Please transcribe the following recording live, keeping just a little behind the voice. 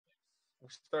We're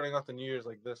starting off the New Year's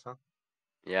like this, huh?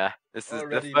 Yeah, this is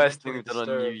Already the first thing mentally we've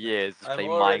done on New disturbed. Year's is I'm play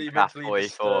already Minecraft mentally HOI4.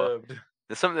 disturbed.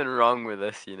 There's something wrong with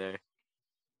us, you know.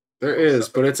 There is,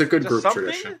 but it's a good Just group something?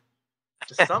 tradition.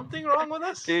 Just something wrong with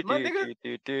us, my nigga?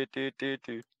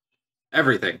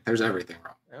 Everything. There's everything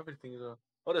wrong. Everything is wrong.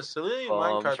 What a silly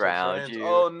Bombs Minecraft round trains. you.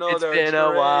 Oh no, It's they're been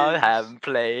a while, trains. haven't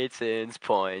played since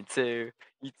 .2.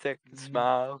 You took the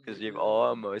smile because you've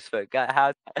almost forgot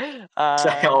how.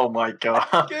 Oh my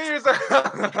god. Get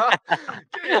yourself.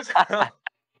 Get yourself.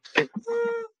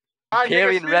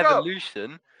 Imperial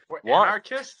Revolution. We're What?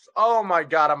 anarchists? Oh my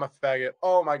god, I'm a faggot.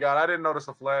 Oh my god, I didn't notice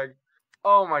a flag.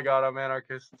 Oh my god, I'm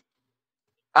anarchist.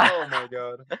 Oh my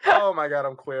god. Oh my god,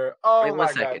 I'm queer. Oh Wait, my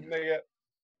 1 second. god, nigga.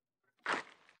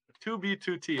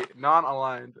 2B2T,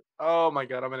 non-aligned. Oh my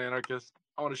god, I'm an anarchist.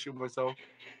 I want to shoot myself.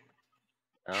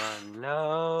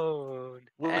 Unknown.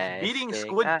 With beating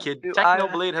Squid Kid,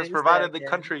 Technoblade has provided the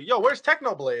country. Yo, where's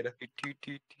Technoblade?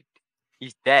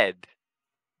 He's dead.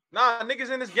 Nah, nigga's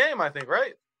in this game, I think,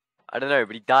 right? I don't know,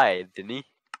 but he died, didn't he?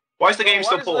 Why is the game Why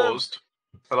still does paused?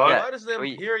 Hello? Yeah. Why does the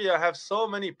Wait. Imperia have so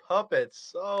many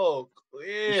puppets? So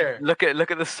clear. Look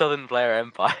at the Southern Player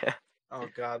Empire. Oh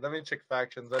god, let me check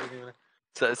factions. I didn't even.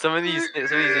 So some of these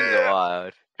things are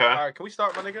wild. Okay. Alright, can we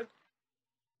start, my nigga?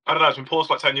 I don't know, it's been paused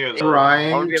for like 10 years.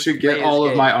 Trying to get all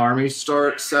of my army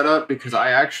set up because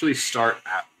I actually start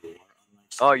at war.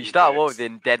 Oh, you start war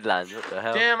in Deadlands. What the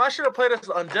hell? Damn, I should have played this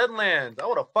on Deadlands. I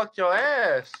would have fucked your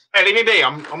ass. Hey, leave me be.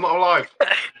 I'm not alive.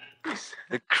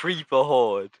 The creeper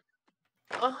horde.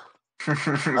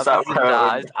 Is that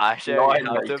where I show you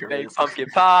how to make pumpkin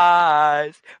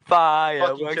pies.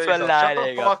 Fireworks for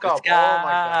lighting up the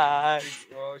sky.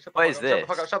 Oh, What is this?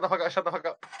 Shut the fuck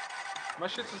up. My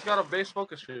shit's just got a base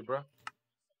focus tree, bro.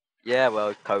 Yeah,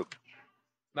 well, cope.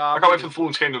 Nah, I can't wait for the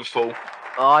Fallen Kingdom to fall.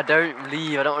 Oh, don't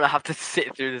leave. I don't want to have to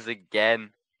sit through this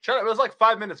again. Shut up. It was like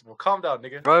 5 minutes, bro. Calm down,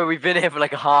 nigga. Bro, we've been here for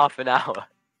like a half an hour.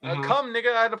 Come,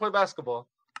 nigga. I had to play basketball.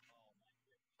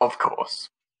 Of course.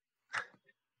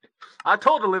 I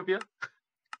told Olympia.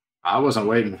 I wasn't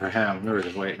waiting for him. We were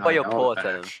just waiting. Oh, on you're y'all poor, to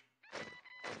tell him. finish.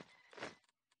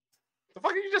 The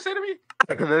fuck did you just say to me?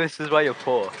 This is why you're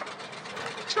poor.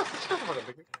 Shut the fuck up,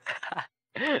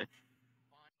 nigga.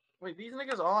 Wait, these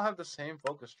niggas all have the same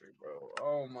focus tree, bro.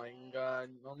 Oh my god.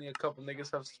 Only a couple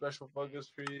niggas have special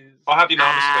focus trees. I'll have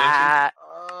unanimous ability.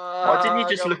 Why didn't you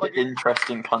just look at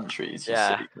interesting countries? You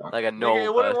Yeah, silly cunt? like a normal Nigga,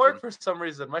 it wouldn't person. work for some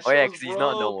reason. My Oh yeah, shit because was he's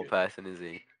not a normal broken. person, is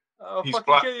he? Oh, He's fucking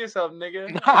black. kill yourself, nigga.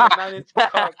 You got a 9-inch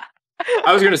cock.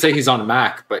 I was gonna say he's on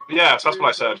Mac, but Yeah, so that's what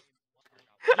I said.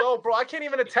 Yo, bro, I can't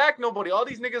even attack nobody. All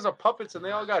these niggas are puppets and they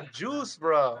all got juice,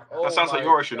 bro. Oh That sounds like my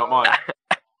your issue, not God. mine.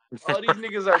 All these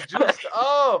niggas are juiced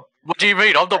up. What do you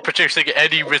mean? I'm not producing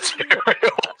any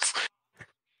materials.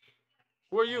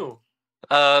 Who are you?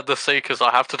 The Seekers,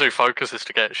 I have to do focuses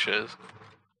to get shit.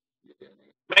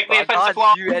 Make But the I offensive can't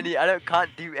line. do any.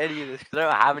 Can't do any of this because I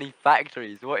don't have any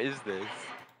factories. What is this?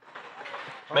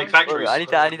 Make Oh, factories. I need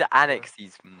to annex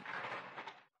these.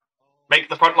 Make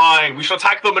the front line. We shall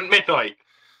attack them at midnight.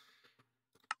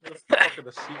 What the fuck are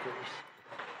the secrets?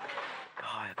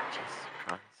 God, Jesus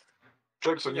Christ.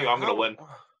 Joke's on you, I'm gonna win.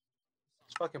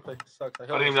 This fucking place sucks. I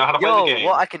don't even know how to play Yo, the game.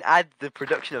 what? I can add the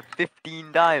production of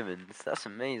 15 diamonds. That's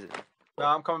amazing.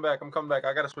 Nah, I'm coming back.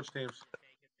 I gotta switch teams.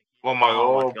 Oh my Oh my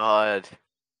lord. God.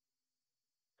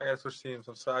 I gotta switch teams.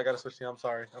 I'm sorry. I gotta switch teams.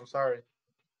 I'm sorry.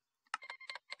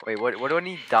 Wait, what do I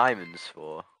need diamonds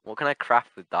for? What can I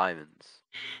craft with diamonds?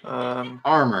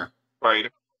 armor.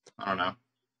 Right. I don't know.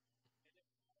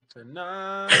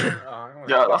 Tonight.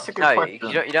 Yeah, that's a good No, question.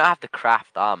 you don't have to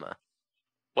craft armor.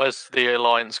 Where's the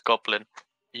Alliance Goblin?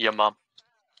 Your mum.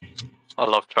 I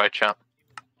love trade chat.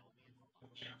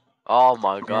 Oh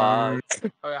my God.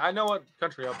 Okay, I know what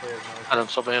country I'll play as now. And I'm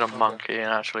stop being a monkey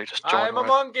and actually just join. I'm a with.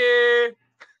 monkey.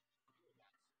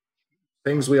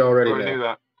 Things we already I knew know.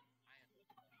 that.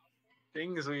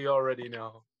 Things we already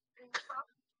know.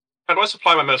 How do I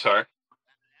supply my military?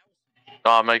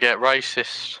 I'm gonna get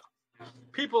racist.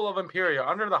 People of Imperia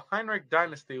under the Heinrich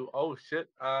dynasty. Oh shit.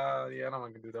 Yeah, I don't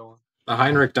want to do that one. The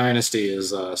Heinrich dynasty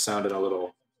is sounded a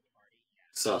little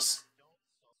sus.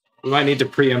 We might need to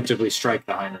preemptively strike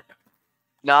the Heinrich.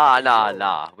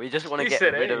 Nah. We just want to He get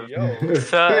said, rid "Hey, of yo."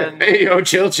 certain Hey, yo,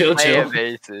 chill. player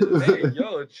bases. Hey,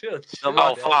 yo, chill. It's not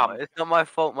my Oh, fault. fam. It's not my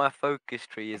fault. My focus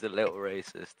tree is a little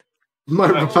racist.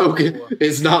 My focus.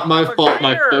 It's not my fault.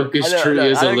 My focus I tree don't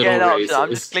is a little get an option. I'm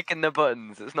racist. just clicking the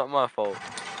buttons. It's not my fault.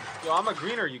 Yo, I'm a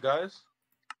greener, you guys.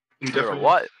 You're a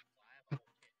what?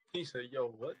 He said, yo,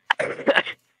 what?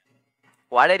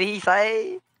 What did he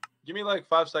say? Give me like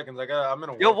 5 seconds. I'm in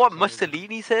a Yo, war what? for some reason.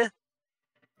 Mussolini's here?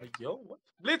 Yo, what?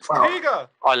 Blitzkrieg!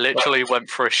 I literally went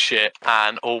for a shit,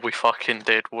 and all we fucking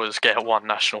did was get one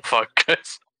national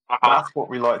focus. That's what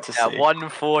we like to see. Yeah, 1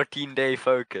 14-day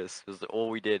focus was all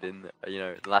we did in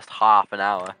the last half an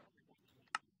hour.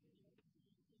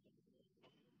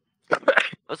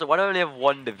 Also, why do I only have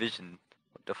one division?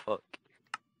 What the fuck?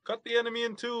 Cut the enemy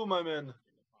in two, my man.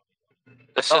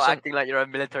 Stop acting like you're a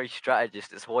military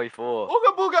strategist. It's HOI4.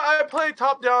 Ooga booga! I play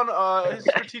top-down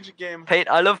strategic game.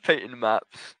 I love painting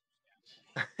maps.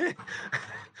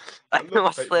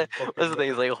 What's the thing?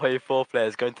 It's like HOI4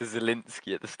 players going to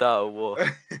Zelensky at the start of war.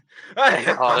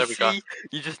 Oh, there we go.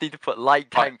 You just need to put light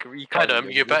tank recon. Adam,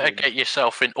 you better get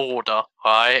yourself in order,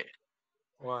 alright?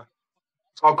 What?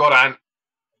 Oh god, Ant.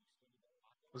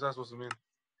 What's that supposed to mean?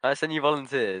 Can I send you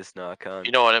volunteers? No, I can't.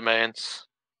 You know what it means.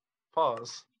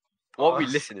 Pause. What are we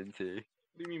listening to? What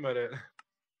do you mean by that?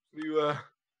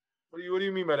 What do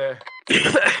you mean by that?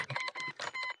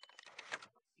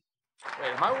 Wait,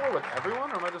 am I at war with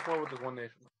everyone, or am I just at war with this one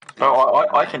nation? No,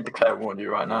 I can declare war on you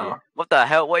right now. What the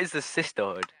hell? What is the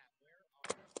sisterhood?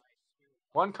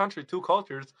 One country, two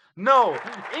cultures. No!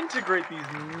 Integrate these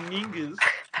niggas.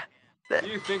 Do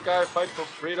you think I fight for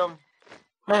freedom?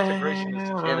 Integration is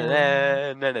I'm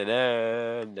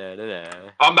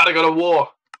about to go to war.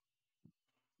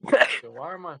 So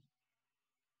why am I...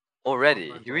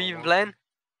 Already? Who are you even playing?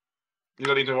 You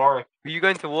don't need to worry. Who are you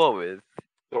going to war with?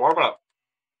 Don't worry about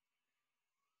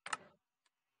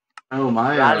Oh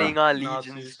my! Rallying our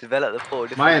Nazis. legions, develop the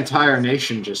port. My entire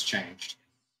nation just changed.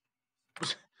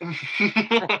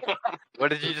 it. What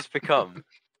did you just become?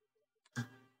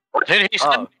 What did he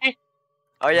send me?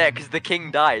 Oh yeah, because the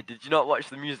king died. Did you not watch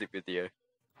the music video?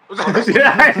 Did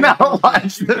I not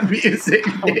watch the music?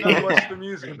 Did you not watch the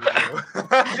music video?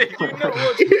 Did you not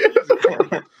watch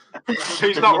the music?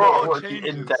 He's not wrong. Law The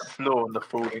changes. in-depth law on the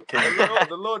fallen king.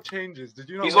 The law changes. Did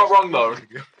you not He's watch not wrong, the though. music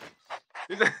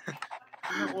video?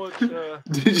 Did you not watch,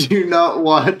 Did you not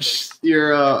watch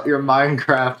your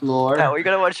Minecraft lore? Yeah, we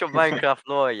gotta watch your Minecraft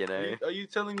lore, you know. Are you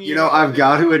telling me... You know, I've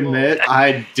got to admit,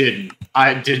 I didn't.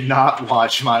 I did not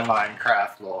watch my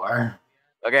Minecraft lore.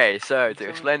 Okay, so to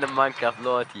explain the Minecraft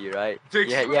lore to you, right? To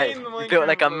Yeah, explain the he built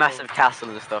like a Minecraft massive lore. castle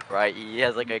and stuff, right? He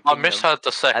has like a I kingdom. misheard the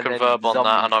and second then verb on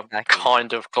that, and I'm zombies attacking.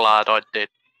 kind of glad I did.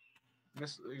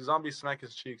 Zombie smack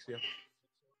his cheeks, yeah.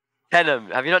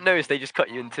 Venom, have you not noticed they just cut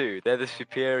you in two? They're the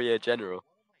superior general.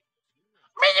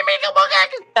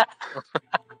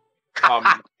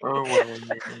 Can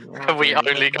we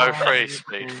only go free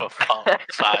speed for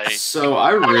fuck's sake? So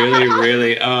I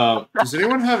really, does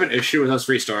anyone have an issue with us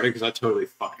restarting? Because I totally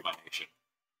fucked my nation.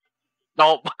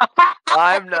 Nope.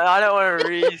 I don't want to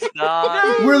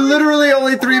restart. We're literally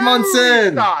only 3 months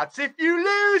in. Starts. If you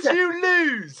lose, you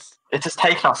lose. It's just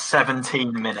taken us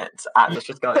 17 minutes. Let's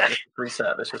just go. Let's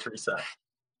reset. Let's just reset.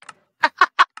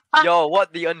 Yo,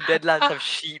 what the undead lands have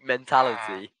sheep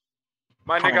mentality.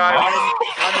 My nigga,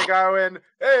 I win.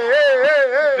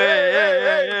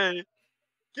 Hey.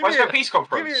 Give Where's me the peace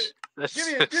conference? This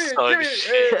Give is me so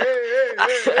shit.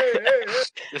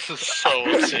 This is so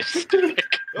autistic.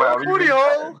 Oh, booty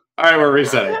hole. All right, we're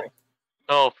resetting.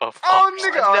 Oh, for fuck's Oh,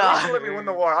 nigga. sake. Oh, just let me win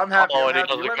the war. I'm happy. Oh, I'm it happy.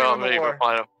 doesn't Let go me me, win the war. but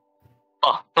fine.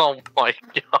 Oh my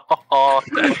god. All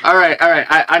right.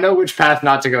 I know which path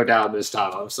not to go down this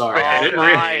time. I'm sorry. I Oh didn't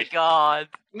my god.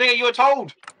 Nigga, you were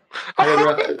told.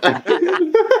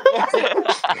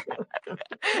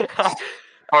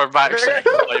 Or Max is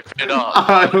piping up.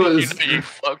 I You was- know you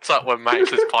fucked up when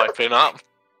Max is piping up.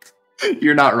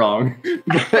 You're not wrong.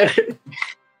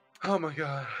 Oh my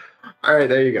god. All right,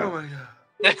 there you Oh go. my god.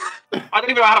 I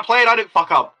didn't even know how to play it. I didn't fuck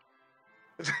up.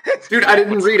 Dude, I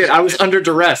didn't read it. I was under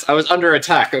duress. I was under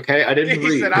attack, okay? I didn't He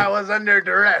read. said I was under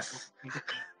duress.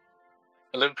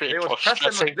 Olympic They was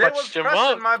question pressing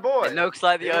mark. my boy. It looks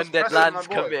like the He was undead pressing my lands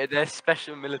boy. committed their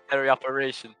special military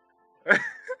operation.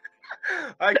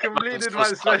 I completed my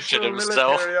was touching special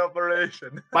himself. military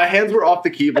operation. My hands were off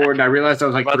the keyboard, and I realized I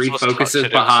was like Vance 3 was focuses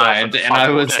touching himself behind, and and I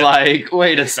fucking was dead. like,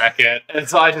 wait a second. And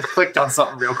so I just clicked on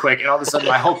something real quick, and all of a sudden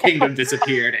my whole kingdom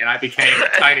disappeared, and I became a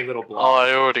tiny little Oh, blob.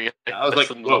 I already I was like,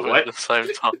 and whoa, love it what? at the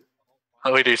same time.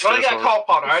 Oh, we do You want to get a so. cop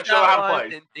on, alright? Show her how to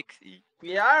play. Dixie.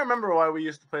 Yeah, I remember why we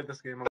used to play this game.